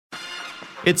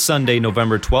It's Sunday,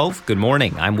 November 12th. Good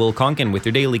morning. I'm Will Conkin with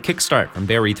your daily kickstart from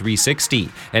Barrie 360.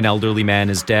 An elderly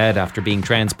man is dead after being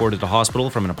transported to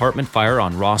hospital from an apartment fire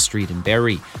on Ross Street in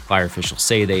Barrie. Fire officials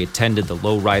say they attended the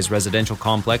low-rise residential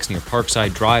complex near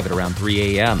Parkside Drive at around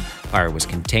 3 a.m. Fire was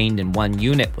contained in one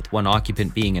unit, with one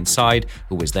occupant being inside,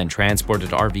 who was then transported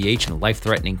to RVH in a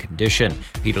life-threatening condition.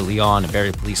 Peter Leon, a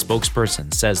Barrie police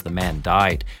spokesperson, says the man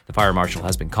died. The fire marshal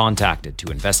has been contacted to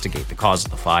investigate the cause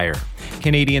of the fire.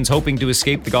 Canadians hoping to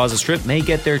escape the Gaza Strip may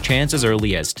get their chance as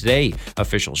early as today.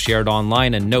 Officials shared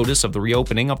online a notice of the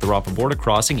reopening of the Rafah border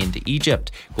crossing into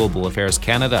Egypt. Global Affairs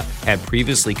Canada had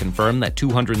previously confirmed that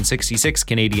 266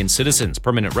 Canadian citizens,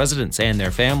 permanent residents, and their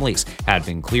families had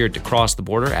been cleared to cross the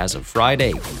border as of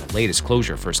Friday, when the latest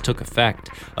closure first took effect.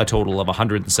 A total of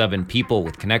 107 people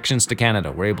with connections to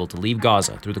Canada were able to leave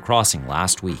Gaza through the crossing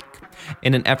last week.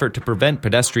 In an effort to prevent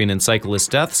pedestrian and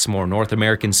cyclist deaths, more North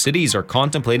American cities are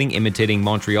contemplating imitating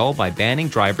Montreal by banning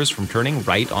drivers from turning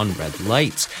right on red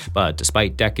lights. But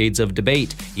despite decades of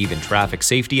debate, even traffic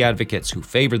safety advocates who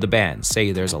favor the ban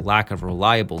say there's a lack of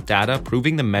reliable data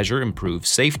proving the measure improves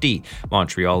safety.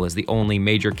 Montreal is the only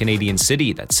major Canadian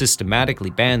city that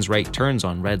systematically bans right turns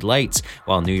on red lights,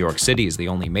 while New York City is the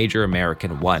only major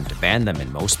American one to ban them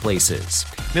in most places.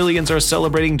 Millions are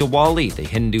celebrating Diwali, the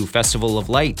Hindu festival of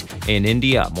light. In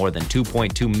India, more than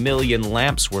 2.2 million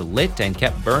lamps were lit and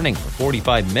kept burning for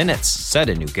 45 minutes, set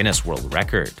a new Guinness World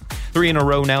Record. 3 in a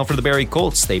row now for the Barrie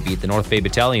Colts. They beat the North Bay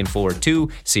Battalion 4-2,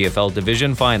 CFL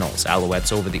Division Finals.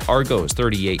 Alouettes over the Argos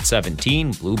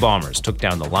 38-17. Blue Bombers took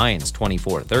down the Lions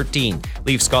 24-13.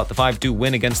 Leafs got the 5-2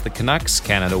 win against the Canucks.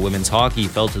 Canada women's hockey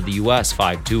fell to the U.S.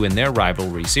 5-2 in their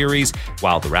rivalry series,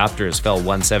 while the Raptors fell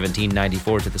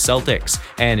 117-94 to the Celtics.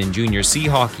 And in junior C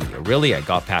hockey, Aurelia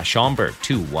got past Schaumburg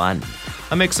 2-1.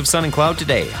 A mix of sun and cloud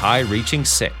today, high reaching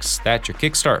 6. That's your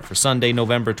kickstart for Sunday,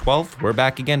 November 12th. We're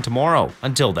back again tomorrow.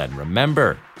 Until then,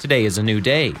 remember, today is a new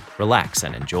day. Relax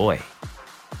and enjoy.